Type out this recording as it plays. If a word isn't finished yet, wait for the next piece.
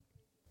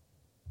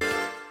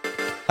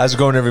How's it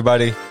going,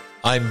 everybody?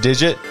 I'm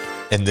Digit,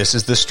 and this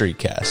is the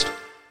Streetcast.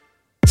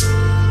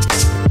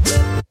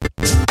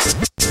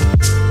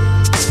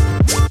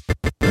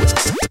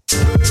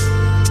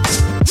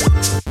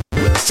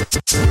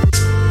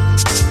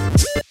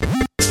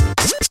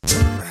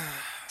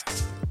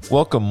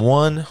 Welcome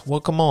one,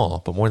 welcome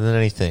all, but more than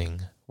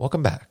anything,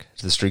 welcome back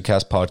to the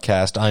Streetcast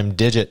podcast. I'm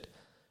Digit,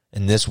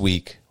 and this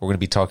week we're going to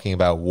be talking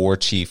about War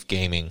Chief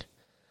Gaming.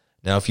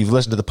 Now, if you've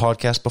listened to the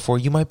podcast before,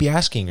 you might be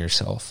asking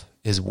yourself,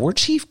 is War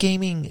Chief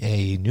Gaming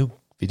a new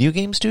video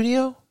game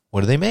studio?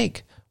 What do they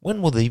make?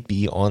 When will they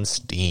be on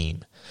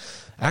Steam?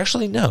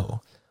 Actually,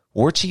 no.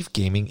 War Chief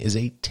Gaming is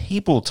a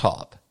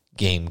tabletop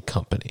game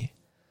company.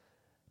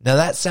 Now,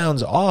 that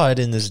sounds odd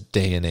in this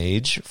day and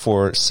age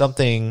for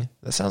something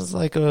that sounds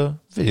like a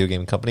video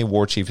game company.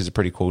 War Chief is a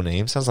pretty cool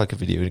name. Sounds like a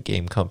video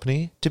game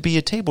company to be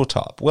a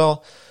tabletop.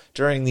 Well,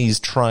 during these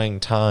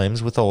trying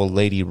times with old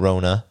Lady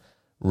Rona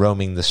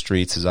roaming the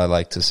streets, as I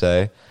like to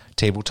say,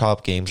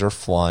 tabletop games are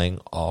flying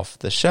off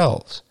the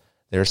shelves.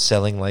 They're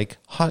selling like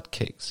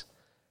hotcakes.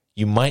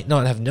 You might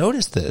not have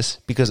noticed this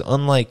because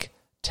unlike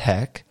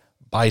tech,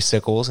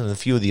 bicycles, and a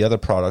few of the other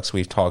products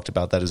we've talked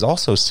about that is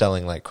also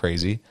selling like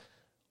crazy,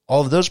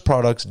 all of those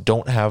products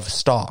don't have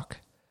stock.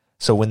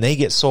 So when they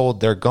get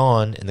sold, they're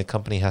gone, and the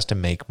company has to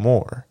make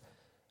more.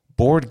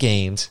 Board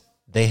games,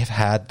 they have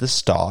had the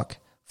stock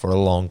for a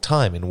long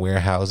time in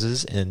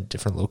warehouses and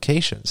different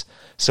locations.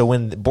 So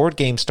when board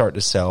games start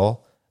to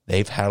sell,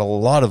 they've had a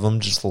lot of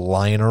them just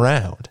lying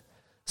around.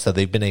 So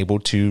they've been able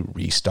to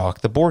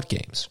restock the board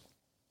games.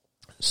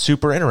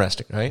 Super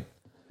interesting, right?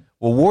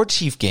 Well, War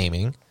Chief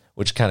Gaming,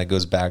 which kind of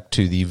goes back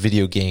to the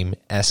video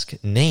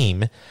game-esque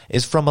name,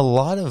 is from a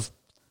lot of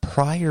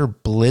prior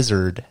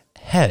Blizzard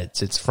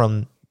heads. It's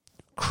from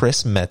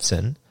Chris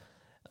Metzen,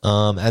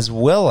 as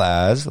well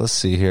as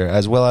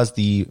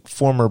the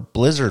former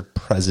Blizzard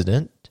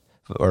president,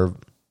 or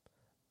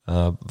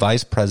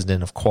vice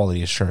president of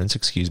quality assurance,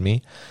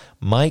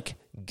 Mike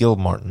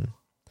Gilmartin.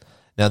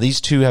 Now, these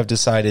two have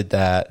decided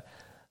that,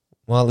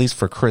 well, at least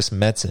for Chris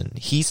Metzen,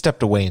 he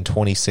stepped away in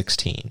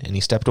 2016, and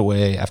he stepped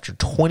away after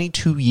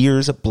 22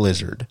 years at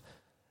Blizzard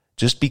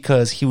just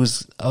because he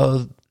was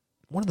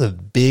one of the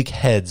big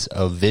heads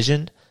of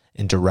vision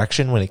and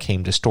direction when it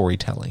came to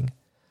storytelling.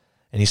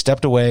 And he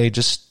stepped away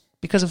just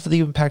because of the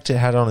impact it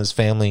had on his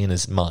family and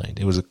his mind.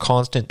 It was a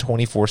constant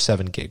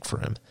 24/7 gig for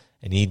him,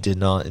 and he did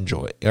not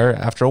enjoy it. Or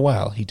after a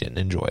while, he didn't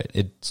enjoy it.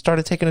 It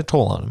started taking a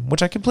toll on him,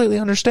 which I completely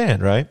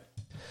understand, right?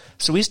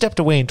 So he stepped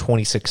away in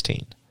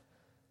 2016.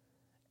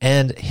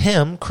 And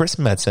him, Chris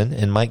Metzen,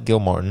 and Mike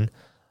Gilmartin,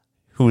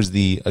 who is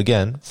the,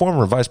 again,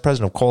 former vice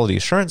president of quality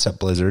assurance at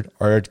Blizzard,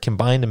 are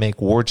combined to make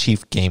War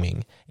Chief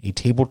Gaming, a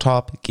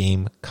tabletop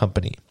game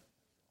company.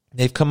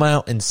 They've come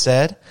out and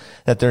said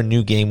that their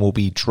new game will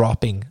be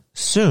dropping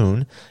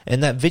soon,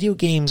 and that video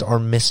games are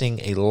missing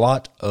a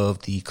lot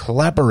of the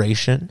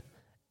collaboration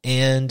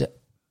and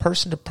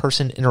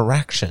person-to-person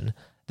interaction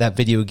that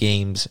video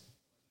games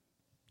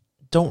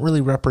don't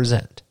really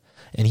represent.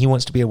 And he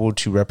wants to be able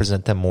to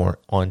represent them more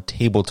on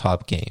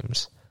tabletop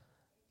games.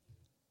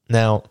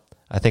 Now,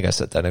 I think I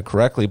said that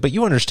incorrectly, but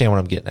you understand what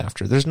I'm getting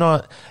after.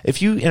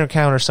 If you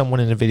encounter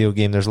someone in a video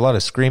game, there's a lot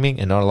of screaming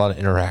and not a lot of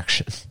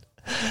interaction.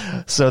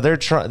 So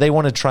they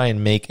want to try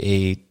and make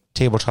a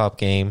tabletop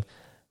game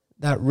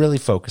that really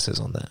focuses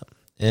on that,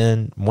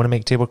 and want to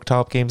make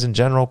tabletop games in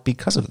general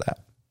because of that.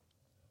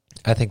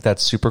 I think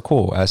that's super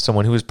cool. As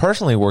someone who is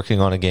personally working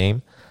on a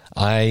game,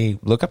 I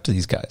look up to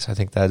these guys. I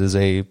think that is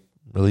a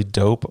really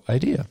dope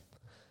idea.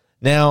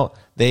 Now,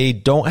 they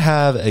don't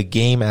have a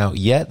game out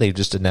yet. They've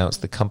just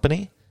announced the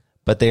company,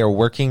 but they are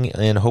working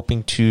and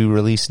hoping to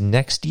release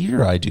next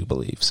year, I do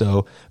believe.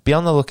 So be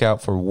on the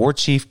lookout for War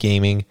Chief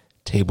Gaming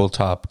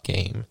tabletop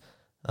game.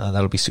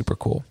 That'll be super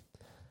cool.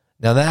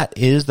 Now, that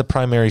is the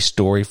primary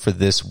story for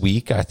this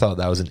week. I thought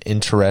that was an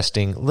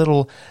interesting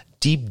little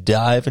deep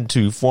dive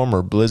into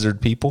former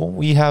Blizzard people.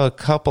 We have a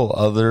couple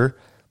other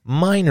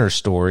minor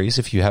stories,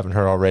 if you haven't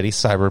heard already.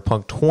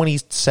 Cyberpunk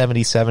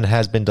 2077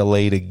 has been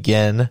delayed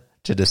again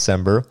to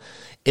December.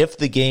 If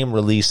the game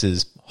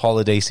releases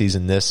holiday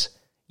season this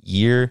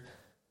year,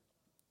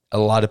 a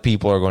lot of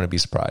people are going to be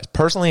surprised.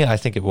 Personally, I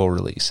think it will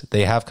release.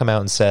 They have come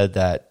out and said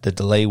that the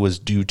delay was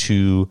due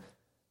to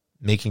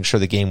making sure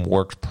the game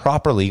worked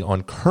properly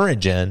on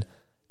current gen.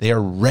 They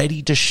are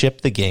ready to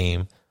ship the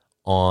game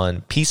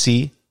on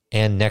PC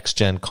and next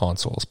gen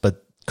consoles,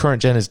 but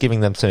current gen is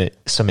giving them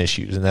some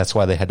issues, and that's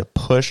why they had to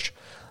push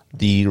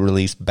the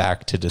release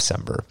back to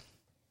December.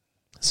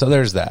 So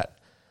there's that.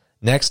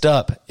 Next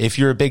up, if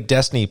you're a big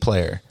Destiny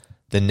player,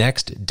 the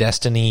next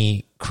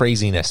Destiny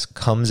craziness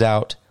comes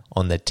out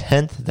on the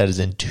 10th. That is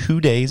in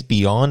 2 days.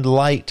 Beyond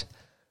Light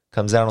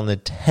comes out on the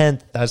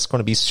 10th. That's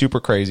going to be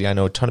super crazy. I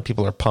know a ton of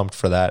people are pumped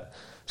for that.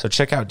 So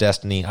check out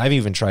Destiny. I've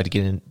even tried to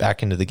get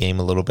back into the game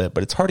a little bit,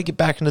 but it's hard to get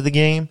back into the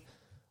game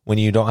when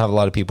you don't have a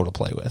lot of people to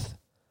play with.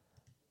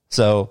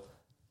 So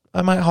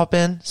I might hop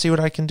in, see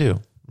what I can do.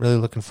 Really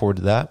looking forward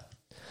to that.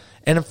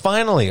 And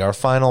finally, our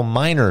final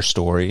minor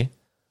story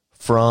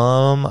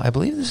from, I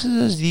believe this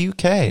is the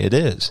UK. It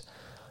is.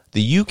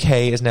 the UK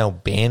is now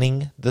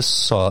banning the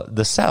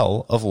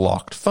sale of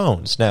locked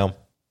phones. Now,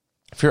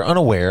 if you're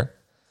unaware,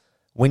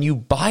 when you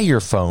buy your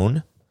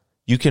phone,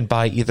 you can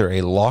buy either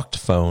a locked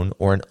phone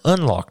or an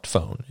unlocked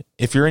phone.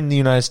 If you're in the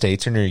United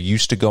States and you're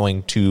used to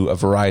going to a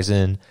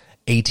Verizon,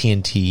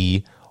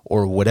 AT&T,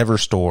 or whatever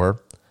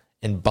store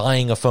and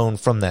buying a phone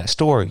from that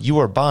store, you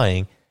are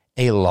buying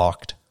a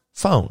locked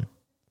phone.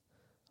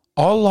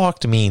 All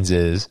locked means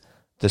is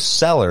the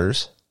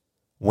sellers,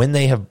 when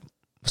they have,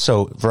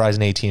 so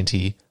Verizon,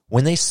 AT&T,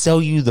 when they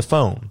sell you the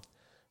phone,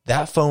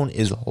 that phone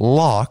is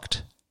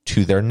locked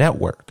to their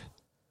network,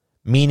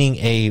 meaning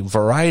a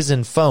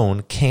Verizon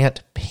phone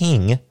can't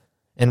ping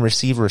and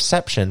receive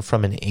reception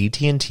from an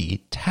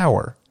AT&T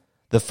tower.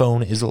 The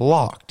phone is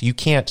locked. You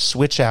can't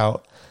switch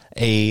out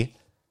a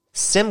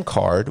SIM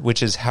card,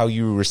 which is how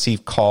you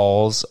receive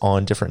calls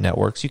on different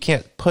networks. You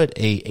can't put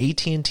a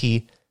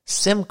AT&T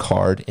SIM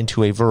card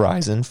into a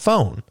Verizon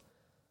phone.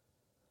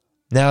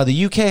 Now,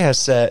 the UK has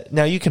said,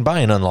 now you can buy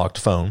an unlocked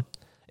phone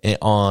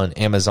on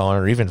Amazon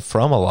or even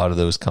from a lot of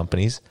those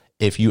companies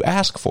if you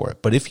ask for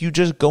it. But if you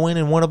just go in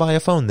and want to buy a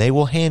phone, they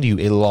will hand you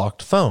a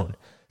locked phone.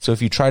 So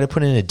if you try to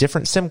put in a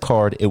different SIM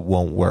card, it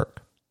won't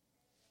work.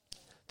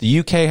 The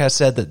UK has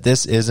said that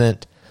this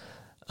isn't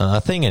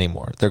a thing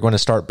anymore. They're going to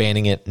start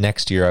banning it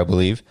next year, I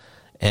believe,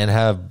 and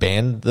have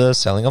banned the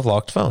selling of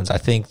locked phones. I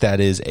think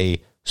that is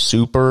a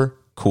super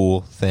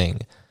cool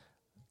thing.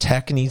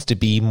 Tech needs to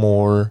be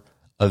more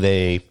of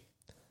a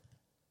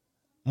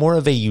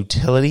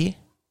utility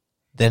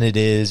than it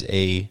is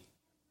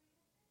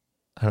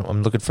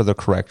I'm looking for the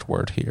correct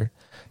word here.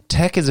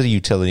 Tech is a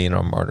utility in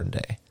our modern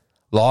day.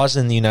 Laws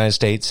in the United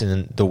States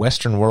and the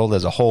Western world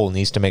as a whole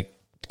needs to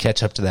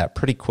catch up to that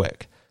pretty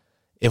quick.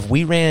 If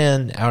we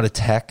ran out of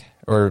tech,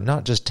 or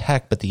not just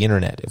tech, but the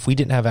internet, if we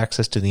didn't have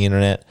access to the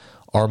internet,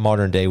 our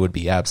modern day would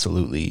be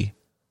absolutely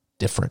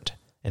different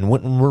and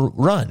wouldn't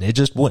run. It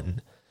just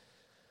wouldn't.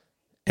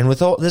 And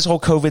with all this whole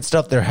COVID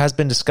stuff, there has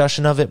been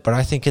discussion of it, but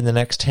I think in the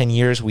next 10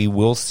 years, we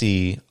will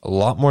see a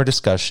lot more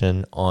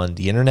discussion on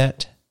the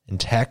internet and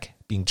tech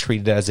being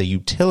treated as a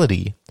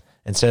utility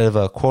instead of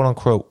a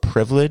quote-unquote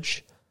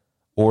privilege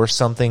or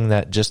something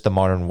that just the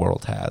modern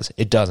world has.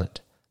 It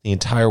doesn't. The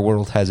entire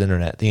world has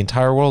internet. The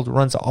entire world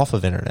runs off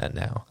of internet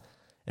now.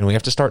 And we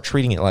have to start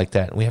treating it like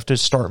that. And we have to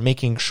start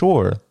making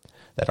sure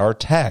that our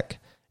tech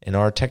and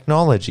our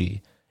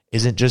technology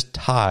isn't just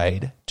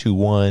tied to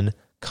one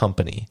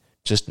company,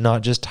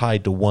 not just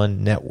tied to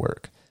one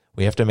network.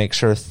 We have to make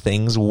sure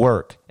things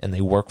work and they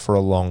work for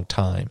a long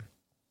time.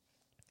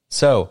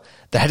 So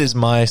that is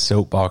my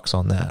soapbox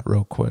on that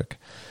real quick.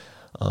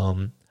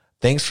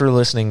 Thanks for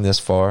listening this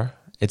far.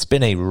 It's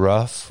been a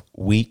rough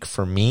week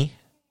for me.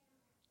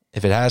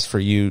 If it has for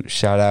you,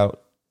 shout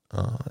out.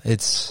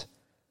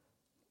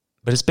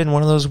 But it's been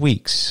one of those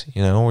weeks,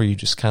 where you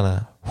just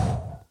kind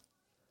of,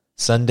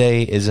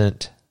 Sunday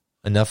isn't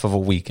enough of a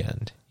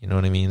weekend. You know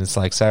what I mean? It's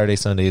like Saturday,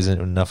 Sunday isn't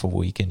enough of a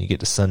weekend. You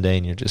get to Sunday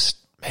and you're just,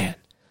 man,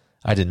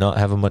 I did not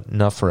have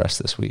enough rest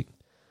this week.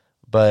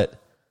 But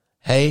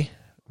hey,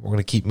 we're going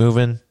to keep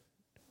moving,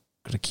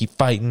 going to keep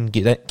fighting,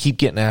 keep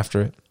getting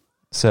after it.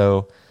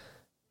 So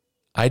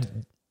I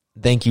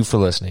thank you for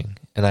listening,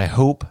 and I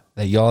hope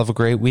that y'all have a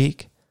great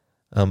week.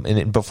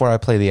 And before I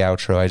play the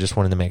outro, I just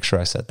wanted to make sure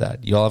I said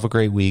that. Y'all have a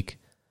great week.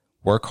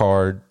 Work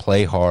hard,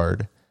 play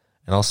hard,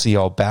 and I'll see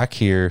y'all back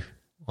here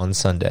on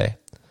Sunday.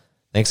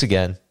 Thanks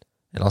again,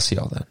 and I'll see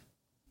y'all then.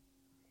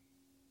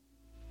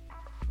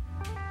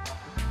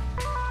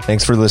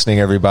 Thanks for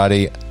listening,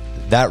 everybody.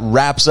 That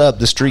wraps up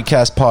the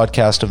Streetcast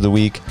podcast of the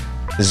week.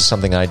 This is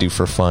something I do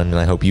for fun, and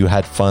I hope you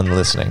had fun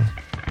listening.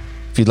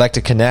 If you'd like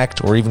to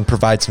connect or even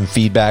provide some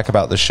feedback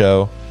about the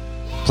show,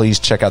 please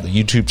check out the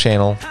YouTube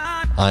channel.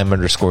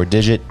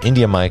 I'm_Digit,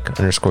 India Mike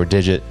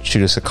 _Digit.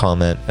 Shoot us a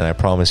comment, and I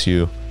promise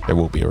you there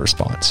will be a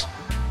response.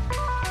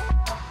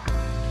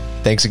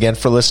 Thanks again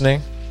for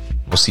listening.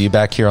 We'll see you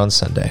back here on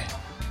Sunday.